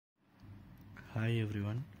Hi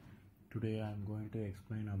everyone, today I am going to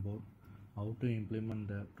explain about how to implement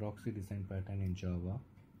the proxy design pattern in Java.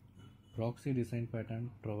 Proxy design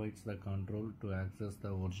pattern provides the control to access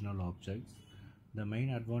the original objects. The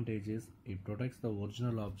main advantage is it protects the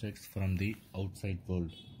original objects from the outside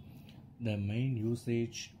world. The main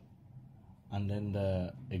usage and then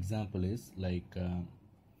the example is like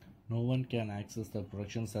no one can access the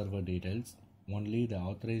production server details, only the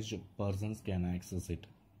authorized persons can access it.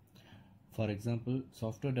 For example,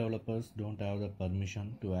 software developers don't have the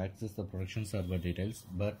permission to access the production server details,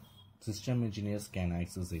 but system engineers can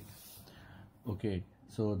access it. Okay,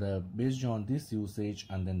 so based on this usage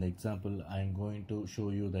and then the example, I am going to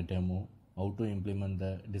show you the demo how to implement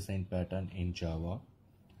the design pattern in Java.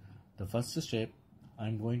 The first step, I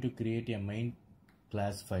am going to create a main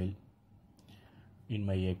class file in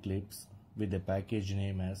my Eclipse with the package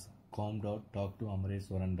name as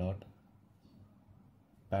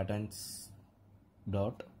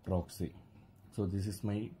com.talktoamaresoran.patterns.proxy. So this is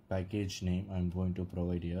my package name I am going to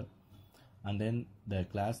provide here, and then the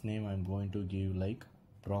class name I am going to give like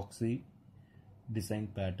proxy design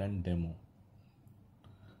pattern demo,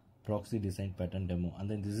 and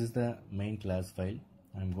then this is the main class file.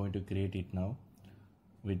 I am going to create it now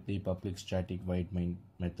with the public static void main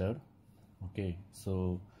method. Okay,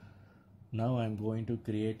 so now I am going to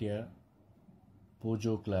create a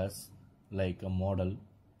Pojo class like a model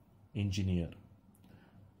engineer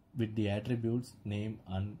with the attributes name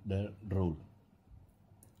and the role.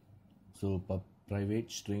 So private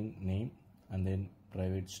string name and then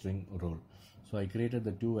private string role. So I created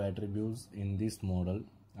the two attributes in this model,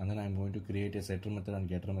 and then I am going to create a setter method and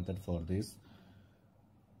getter method for this.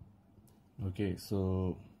 Okay,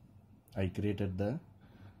 so I created the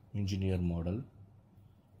engineer model.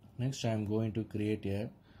 Next I am going to create a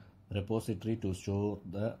repository to store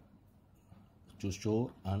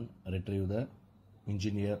and retrieve the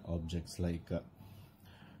engineer objects like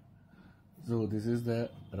so this is the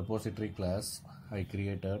repository class I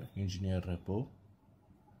created, engineer repo.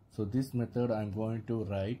 So this method I am going to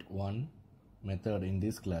write one method in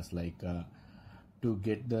this class like to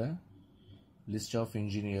get the list of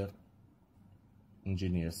engineers.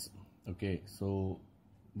 Okay, so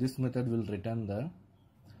this method will return the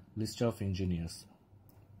list of engineers.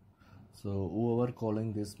 So whoever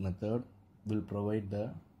calling this method will provide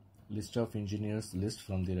the list of engineers list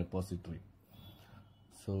from the repository.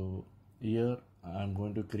 So here I am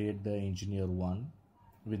going to create the engineer 1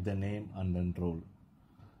 with the name and then role.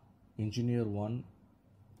 Engineer 1,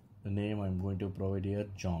 the name I am going to provide here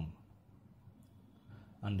John,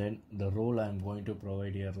 and then the role I am going to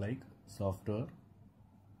provide here like software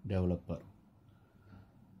developer.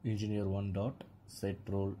 Engineer 1 dot set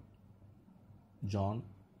role John.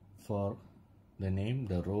 For the name,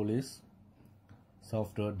 the role is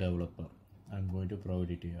software developer. I am going to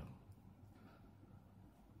provide it here.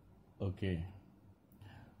 Okay,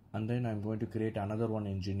 and then I am going to create another one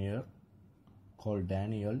engineer called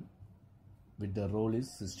Daniel with the role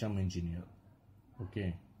is system engineer.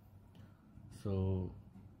 Okay, so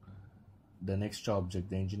the next object,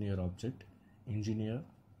 the engineer object, engineer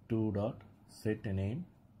 2 dot set name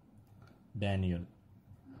Daniel,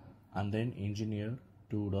 and then engineer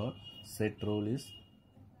 2 dot set role is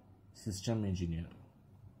system engineer.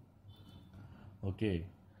 Okay,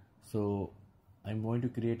 so I'm going to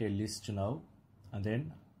create a list now, and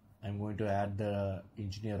then I'm going to add the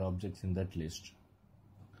engineer objects in that list.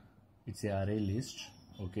 It's a array list.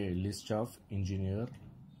 Okay, list of engineer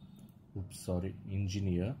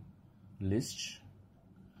list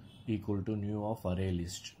equal to new of array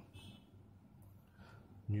list.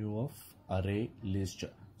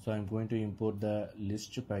 So I'm going to import the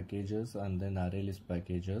list packages and then array list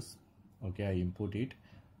packages. Okay, I import it,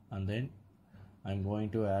 and then I'm going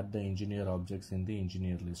to add the engineer objects in the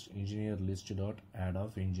engineer list. Engineer list dot add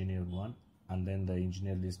of engineer 1, and then the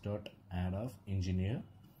engineer list dot add of engineer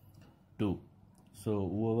 2. So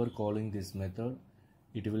whoever calling this method,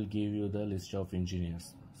 it will give you the list of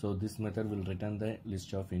engineers. So this method will return the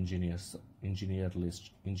list of engineers, engineer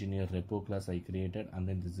repo class I created, and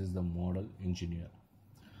then this is the model engineer.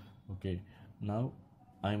 Okay, now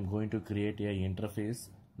I am going to create a interface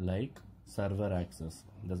like server access.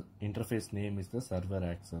 The interface name is the server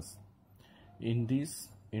access. In this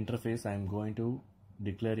interface I am going to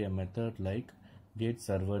declare a method like get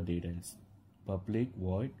server details, public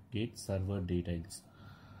void get server details.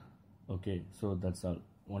 Okay, so that's all,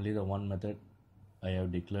 only the one method I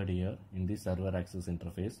have declared here in the server access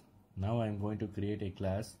interface. Now I am going to create a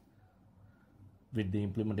class with the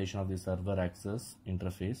implementation of the server access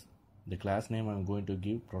interface. The class name I am going to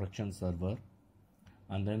give production server,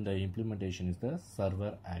 and then the implementation is the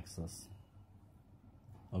server access.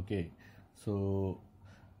 Okay, so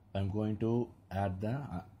I'm going to add the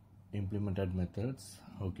implemented methods.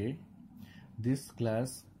 Okay, this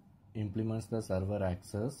class implements the server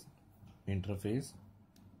access interface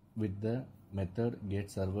with the method get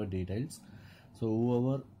server details. So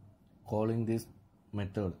whoever calling this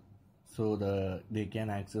method, so they can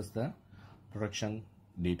access the production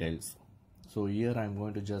details. So here I'm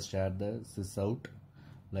going to just add the sysout,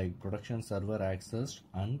 like production server accessed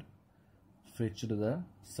and fetched the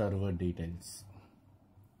server details.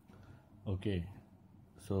 Okay,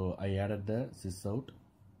 so I added the sysout.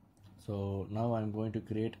 So now I'm going to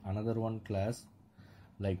create another one class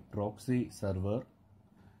like proxy server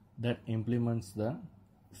that implements the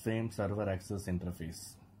same server access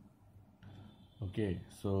interface. Okay,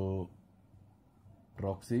 so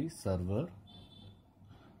proxy server,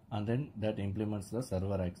 and then that implements the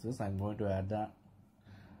server access. I'm going to add the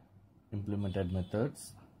implemented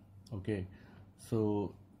methods. Okay,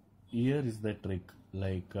 so here is the trick,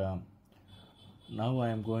 like now I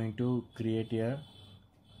am going to create a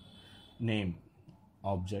name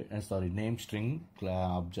object, name string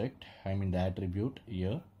object, I mean the attribute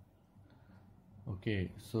here. Okay,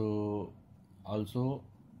 so also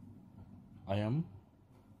I am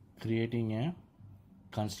creating a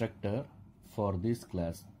constructor for this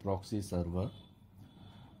class proxy server,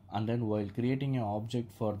 and then while creating an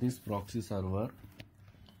object for this proxy server,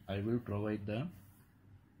 I will provide the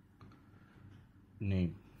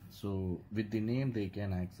name. So with the name they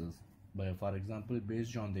can access. By, for example,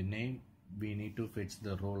 based on the name, we need to fetch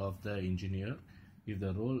the role of the engineer. If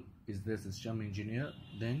the role is the system engineer,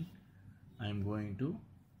 then I am going to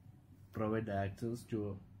provide the access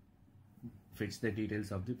to fetch the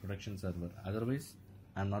details of the production server. Otherwise,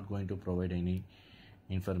 I am not going to provide any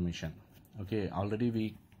information. Okay, already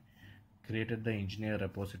we created the engineer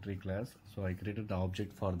repository class, so I created the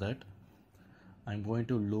object for that. I'm going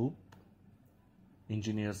to loop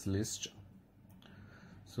engineers list.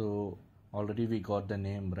 So already we got the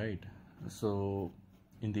name, right? So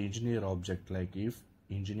in the engineer object, like if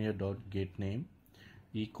engineer dot get name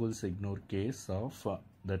equals ignore case of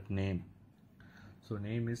that name, so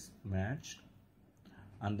name is matched,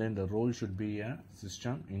 and then the role should be a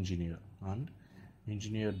system engineer, and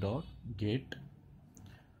engineer dot get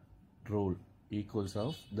role equals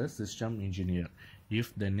of the system engineer.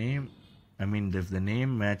 If the name, if the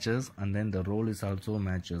name matches and then the role is also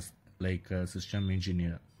matches, like system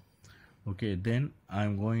engineer, okay, then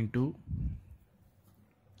I'm going to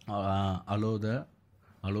allow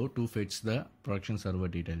to fetch the production server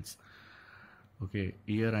details. Okay,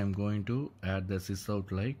 here I'm going to add the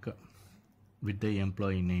sysout like with the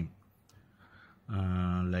employee name,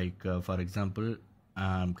 for example,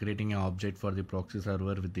 I'm creating an object for the proxy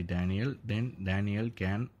server with the Daniel, then Daniel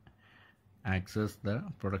can access the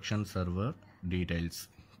production server details,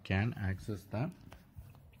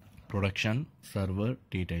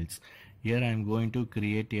 Here I am going to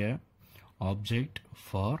create a object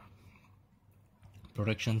for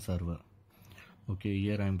production server. Okay,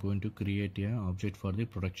 here I am going to create a object for the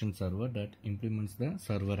production server that implements the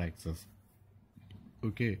server access.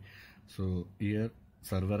 Okay, so here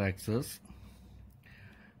server access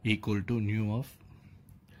equal to new of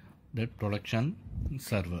that production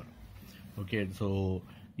server. Okay, so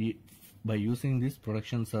by using this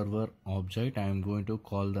production server object, I am going to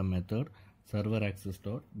call the method server access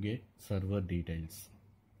dot get server details.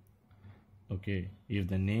 Okay, if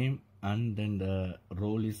the name and then the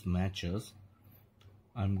role is matches,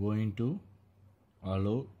 I'm going to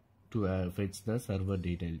allow to fetch the server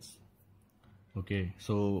details. Okay,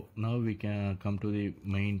 so now we can come to the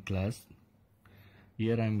main class.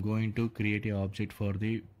 Here I'm going to create an object for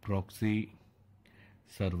the proxy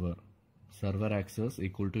server access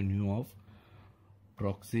equal to new of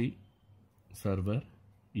proxy server.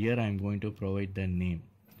 Here I'm going to provide the name,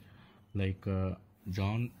 like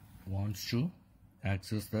John wants to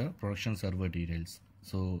access the production server details,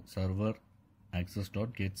 so server access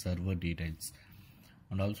dot get server details.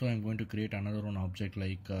 And also I'm going to create another one object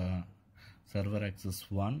like server access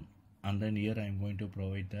 1, and then here I'm going to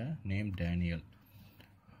provide the name Daniel.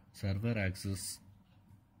 Server access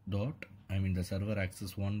dot the server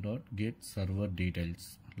access 1 dot get server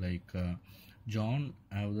details, like John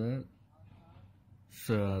have the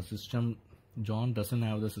system. John doesn't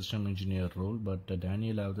have the system engineer role, but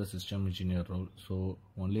Daniel have the system engineer role, so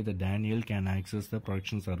only the Daniel can access the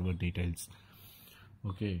production server details.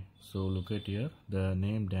 Okay, so look at here, the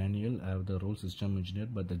name Daniel have the role system engineer,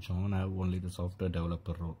 but the John have only the software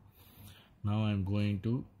developer role. Now I'm going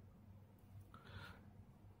to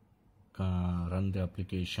run the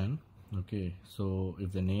application. Okay, so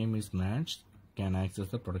if the name is matched, can access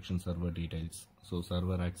the production server details. So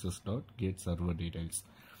server access dot get server details.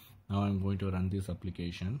 Now I'm going to run this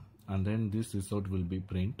application, and then this result will be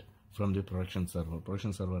print from the production server.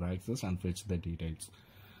 Production server access and fetch the details.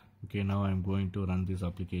 Okay, now I'm going to run this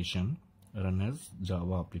application, run as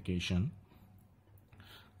Java application.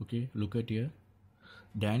 Okay, look at here.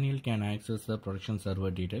 Daniel can access the production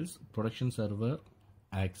server details. Production server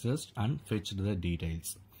accessed and fetched the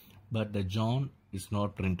details, but the John is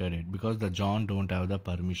not printed it because the John don't have the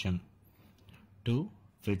permission to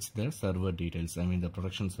fetch the server details. I mean the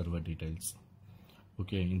production server details.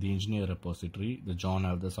 Okay, in the engineer repository, the John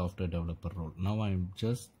have the software developer role. Now I'm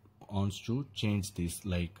just wants to change this,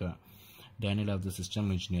 like Daniel have the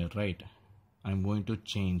system engineer, right? I'm going to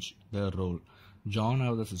change the role. John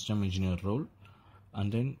have the system engineer role,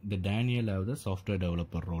 and then the Daniel have the software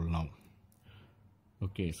developer role now.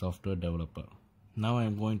 Okay, software developer. Now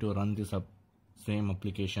I'm going to run this same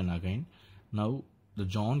application again. Now the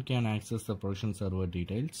John can access the production server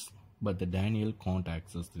details, but the Daniel can't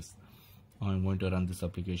access this. I'm going to run this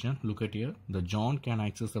application. Look at here. The John can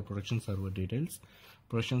access the production server details.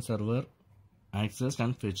 Production server accessed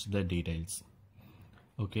and fetched the details.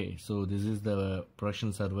 Okay, so this is the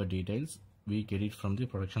production server details. We get it from the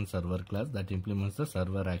production server class that implements the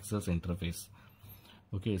server access interface.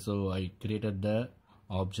 Okay, so I created the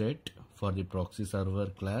object for the proxy server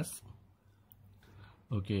class.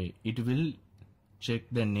 Okay, it will check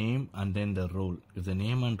the name and then the role. If the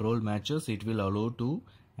name and role matches, it will allow to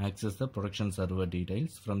access the production server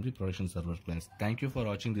details from the production server class. Thank you for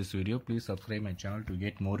watching this video. Please subscribe my channel to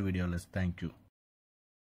get more video lists. Thank you.